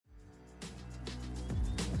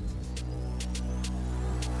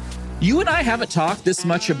You and I haven't talked this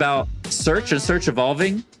much about search and search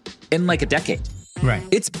evolving in like a decade. Right.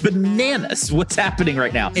 It's bananas what's happening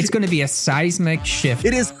right now. It's going to be a seismic shift.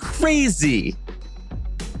 It is crazy.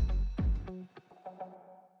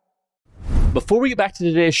 Before we get back to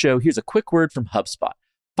today's show, here's a quick word from HubSpot.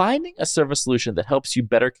 Finding a service solution that helps you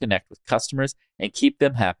better connect with customers and keep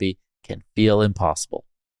them happy can feel impossible.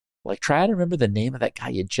 Like, try to remember the name of that guy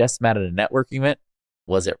you just met at a networking event.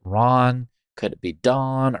 Was it Ron? Could it be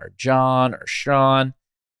Don or John or Sean?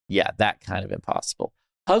 Yeah, that kind of impossible.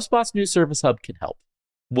 HubSpot's new Service Hub can help.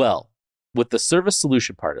 Well, with the service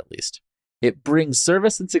solution part at least. It brings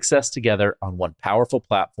service and success together on one powerful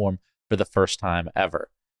platform for the first time ever.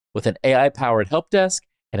 With an AI-powered help desk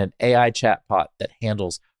and an AI chatbot that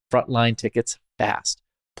handles frontline tickets fast.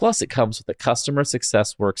 Plus, it comes with a customer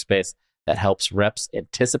success workspace that helps reps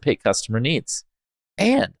anticipate customer needs.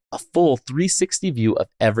 And a full 360 view of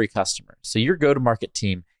every customer. So your go-to-market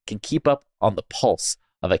team can keep up on the pulse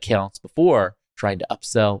of accounts before trying to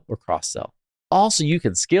upsell or cross-sell. Also, you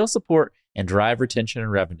can scale support and drive retention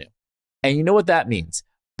and revenue. And you know what that means?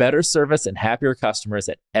 Better service and happier customers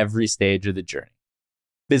at every stage of the journey.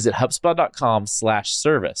 Visit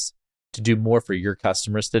HubSpot.com/service to do more for your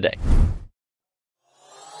customers today.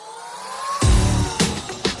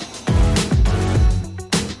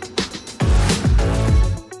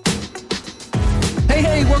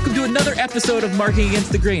 Hey, welcome to another episode of Marketing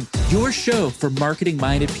Against the Grain, your show for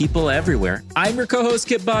marketing-minded people everywhere. I'm your co-host,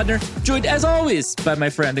 Kip Bodner, joined as always by my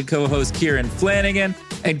friend and co-host, Kieran Flanagan.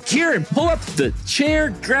 And Kieran, pull up the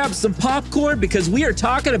chair, grab some popcorn, because we are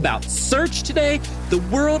talking about search today. The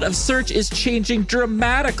world of search is changing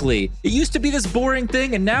dramatically. It used to be this boring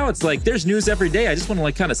thing, and now it's like there's news every day. I just want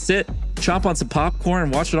to kind of sit, chomp on some popcorn,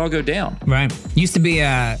 and watch it all go down. Right. Used to be,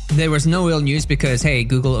 there was no real news because, hey,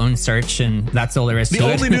 Google owns search, and that's all there is to it. The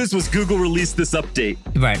only news was Google released this update.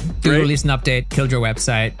 Right. Google released an update, killed your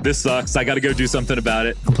website. This sucks. I got to go do something about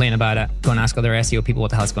it. Complain about it. Go and ask other SEO people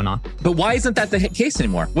what the hell's going on. But why isn't that the case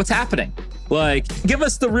anymore? What's happening? Like, give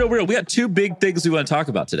us the real. We got two big things we want to talk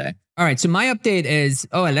about today. All right. So my update is,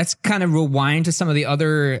 let's kind of rewind to some of the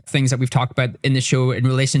other things that we've talked about in the show in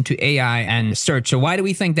relation to AI and search. So why do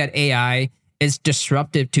we think that AI is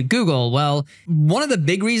disruptive to Google? Well, one of the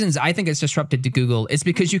big reasons I think it's disruptive to Google is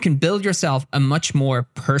because you can build yourself a much more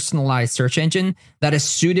personalized search engine that is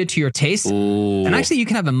suited to your taste. Ooh. And actually, you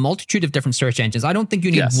can have a multitude of different search engines. I don't think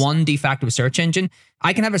you need one de facto search engine.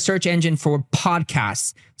 I can have a search engine for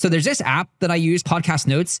podcasts. So there's this app that I use, Podcast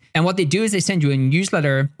Notes. And what they do is they send you a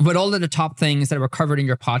newsletter with all of the top things that were covered in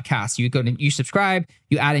your podcast. You go to, you subscribe,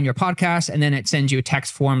 you add in your podcast, and then it sends you a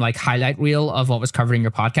text form like highlight reel of what was covered in your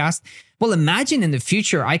podcast. Well, imagine in the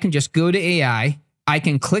future, I can just go to AI, I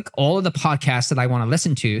can click all of the podcasts that I want to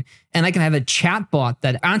listen to, and I can have a chatbot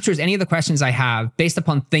that answers any of the questions I have based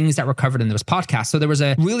upon things that were covered in those podcasts. So there was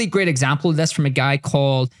a really great example of this from a guy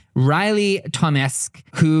called Riley Tomesk,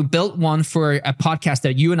 who built one for a podcast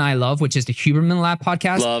that you and I love, which is the Huberman Lab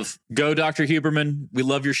podcast. Love. Go, Dr. Huberman. We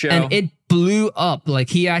love your show. And it blew up. Like,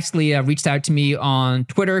 he actually reached out to me on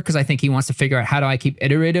Twitter because I think he wants to figure out how do I keep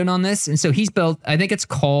iterating on this. And so he's built, I think it's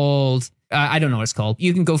called, I don't know what it's called.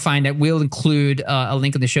 You can go find it. We'll include a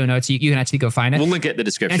link in the show notes. You can actually go find it. We'll link it in the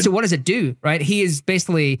description. And so what does it do, right? He is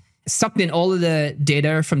basically sucked in all of the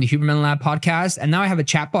data from the Huberman Lab podcast. And now I have a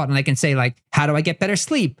chatbot and I can say, like, how do I get better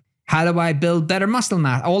sleep? How do I build better muscle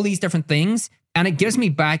mass? All these different things. And it gives me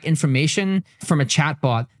back information from a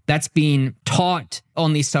chatbot that's being taught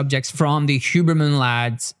on these subjects from the Huberman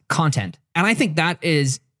Lab's content. And I think that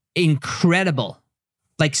is incredible.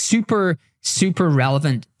 Like, super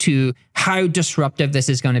relevant to how disruptive this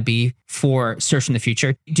is going to be for search in the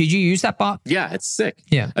future. Did you use that bot? Yeah, it's sick.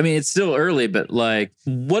 Yeah. I mean, it's still early, but like,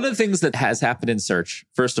 one of the things that has happened in search,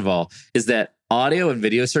 first of all, is that audio and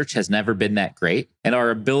video search has never been that great. And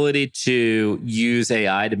our ability to use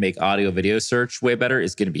AI to make audio video search way better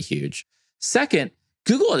is going to be huge. Second,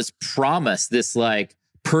 Google has promised this like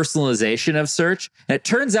personalization of search. And it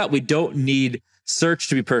turns out we don't need search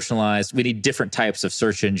to be personalized. We need different types of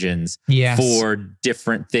search engines for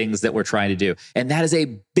different things that we're trying to do. And that is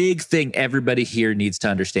a big thing everybody here needs to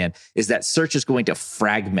understand, is that search is going to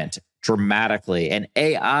fragment dramatically. And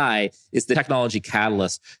AI is the technology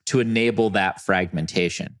catalyst to enable that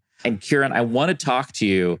fragmentation. And Kieran, I want to talk to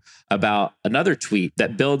you about another tweet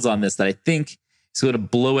that builds on this that I think is going to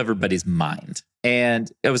blow everybody's mind.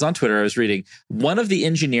 And it was on Twitter, I was reading, one of the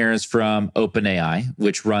engineers from OpenAI,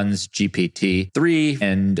 which runs GPT-3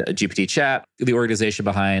 and GPT Chat, the organization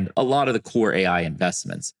behind a lot of the core AI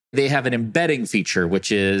investments. They have an embedding feature,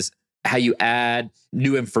 which is how you add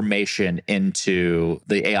new information into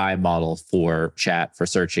the AI model for chat, for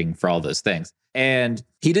searching, for all those things. And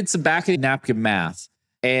He did some back of the napkin math.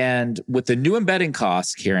 And with the new embedding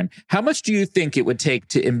costs, Kieran, how much do you think it would take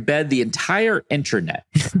to embed the entire internet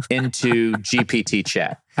into GPT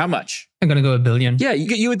chat? How much? I'm going to go $1 billion. Yeah,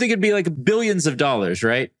 you would think it'd be like billions of dollars,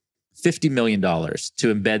 right? $50 million to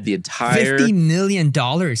embed the entire... $50 million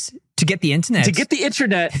to get the internet. To get the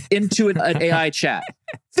internet into an AI chat.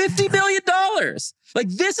 $50 million. Like,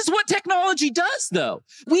 this is what technology does, though.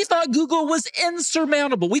 We thought Google was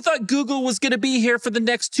insurmountable. We thought Google was going to be here for the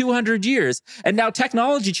next 200 years. And now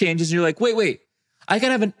technology changes and you're like, wait. I got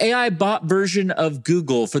to have an AI bot version of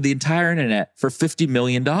Google for the entire internet for $50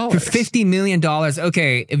 million. For $50 million.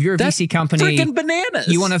 Okay, if you're a VC company, freaking bananas.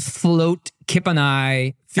 You want to float Kip and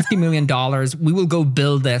I $50 million, we will go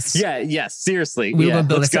build this. Yes, seriously. We will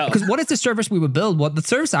build this. Because what is the service we would build? What the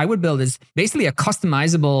service I would build is basically a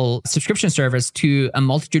customizable subscription service to a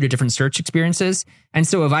multitude of different search experiences. And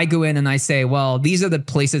so if I go in and I say, well, these are the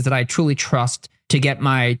places that I truly trust to get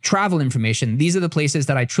my travel information. These are the places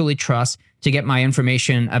that I truly trust to get my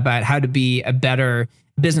information about how to be a better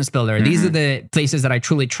business builder. Mm-hmm. These are the places that I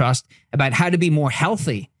truly trust about how to be more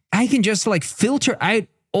healthy. I can just like filter out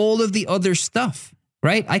all of the other stuff,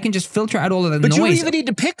 right? I can just filter out all of the noise. But you don't even need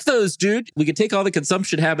to pick those, dude. We could take all the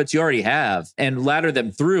consumption habits you already have and ladder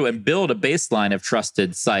them through and build a baseline of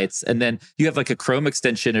trusted sites. And then you have like a Chrome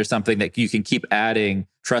extension or something that you can keep adding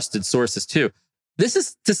trusted sources to. This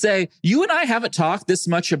is to say, you and I haven't talked this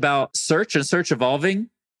much about search and search evolving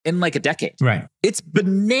in like a decade. Right. It's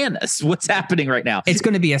bananas what's happening right now. It's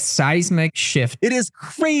going to be a seismic shift. It is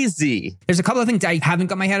crazy. There's a couple of things I haven't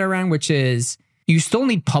got my head around, which is you still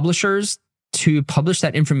need publishers to publish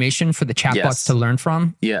that information for the chatbots to learn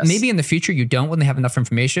from. Yes. Maybe in the future you don't when they have enough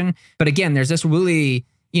information. But again, there's this really,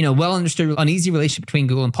 well understood, uneasy relationship between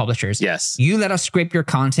Google and publishers. Yes. You let us scrape your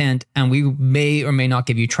content and we may or may not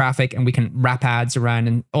give you traffic and we can wrap ads around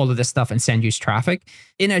and all of this stuff and send you traffic.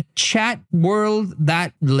 In a chat world,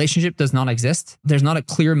 that relationship does not exist. There's not a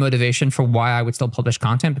clear motivation for why I would still publish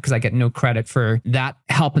content because I get no credit for that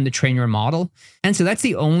helping to train your model. And so that's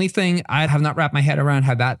the only thing I have not wrapped my head around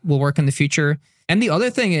how that will work in the future. And the other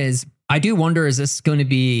thing is, I do wonder, is this going to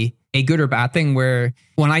be a good or bad thing where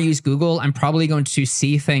when I use Google, I'm probably going to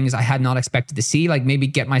see things I had not expected to see, like maybe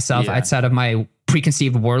get myself outside of my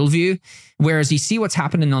preconceived worldview. Whereas you see what's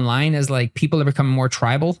happening online is like people are becoming more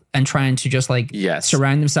tribal and trying to just like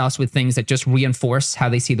surround themselves with things that just reinforce how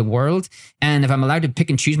they see the world. And if I'm allowed to pick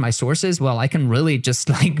and choose my sources, well, I can really just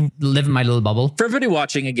like live in my little bubble. For everybody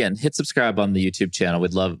watching, again, hit subscribe on the YouTube channel.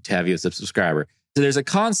 We'd love to have you as a subscriber. So there's a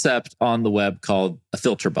concept on the web called a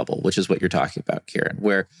filter bubble, which is what you're talking about, Kieran,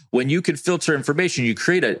 where when you can filter information, you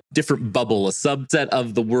create a different bubble, a subset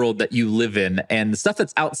of the world that you live in. And the stuff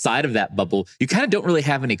that's outside of that bubble, you kind of don't really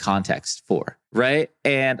have any context for, right?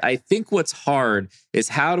 And I think what's hard is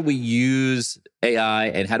how do we use AI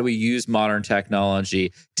and how do we use modern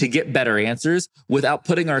technology to get better answers without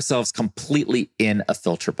putting ourselves completely in a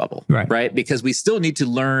filter bubble, right? Because we still need to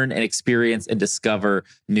learn and experience and discover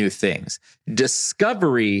new things.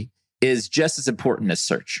 Discovery is just as important as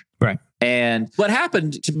search. Right. And what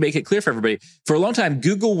happened, to make it clear for everybody, for a long time,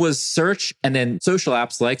 Google was search, and then social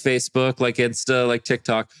apps like Facebook, like Insta, like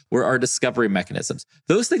TikTok were our discovery mechanisms.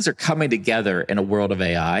 Those things are coming together in a world of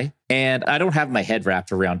AI. And I don't have my head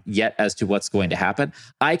wrapped around yet as to what's going to happen.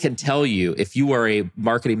 I can tell you, if you are a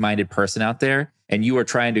marketing-minded person out there and you are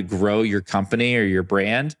trying to grow your company or your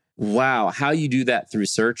brand, wow, how you do that through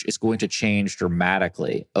search is going to change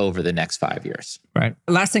dramatically over the next 5 years. Right.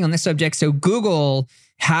 Last thing on this subject. So Google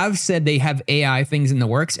have said they have AI things in the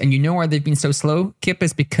works. And you know why they've been so slow, Kip,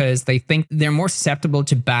 is because they think they're more susceptible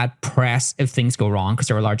to bad press if things go wrong because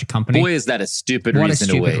they're a larger company. Boy, is that a stupid reason. What a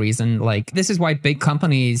stupid reason. Like, this is why big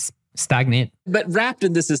companies stagnate. But wrapped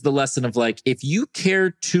in this is the lesson of like, if you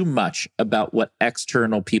care too much about what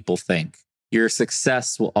external people think, your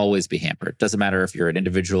success will always be hampered. Doesn't matter if you're an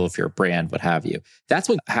individual, if you're a brand, what have you. That's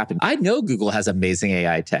what happened. I know Google has amazing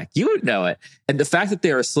AI tech. You would know it. And the fact that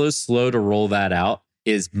they are slow to roll that out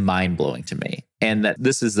is mind-blowing to me. And that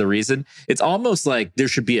this is the reason. It's almost like there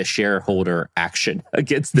should be a shareholder action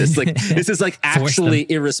against this. Like, this is like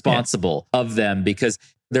actually irresponsible of them because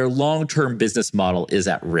their long-term business model is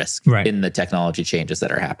at risk in the technology changes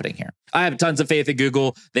that are happening here. I have tons of faith in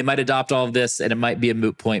Google. They might adopt all of this and it might be a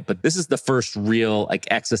moot point, but this is the first real like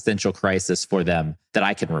existential crisis for them that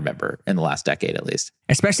I can remember in the last decade at least.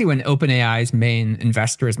 Especially when OpenAI's main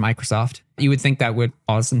investor is Microsoft. You would think that would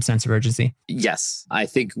cause some sense of urgency. Yes. I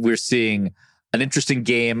think we're seeing an interesting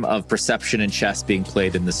game of perception and chess being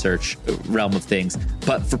played in the search realm of things.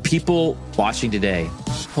 But for people watching today,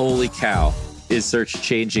 holy cow, is search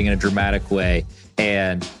changing in a dramatic way.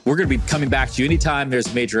 And we're going to be coming back to you anytime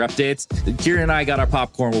there's major updates. Kieran and I got our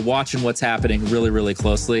popcorn. We're watching what's happening really, really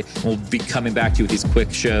closely. We'll be coming back to you with these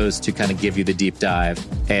quick shows to kind of give you the deep dive.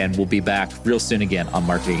 And we'll be back real soon again on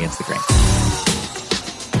Marketing Against the Grain.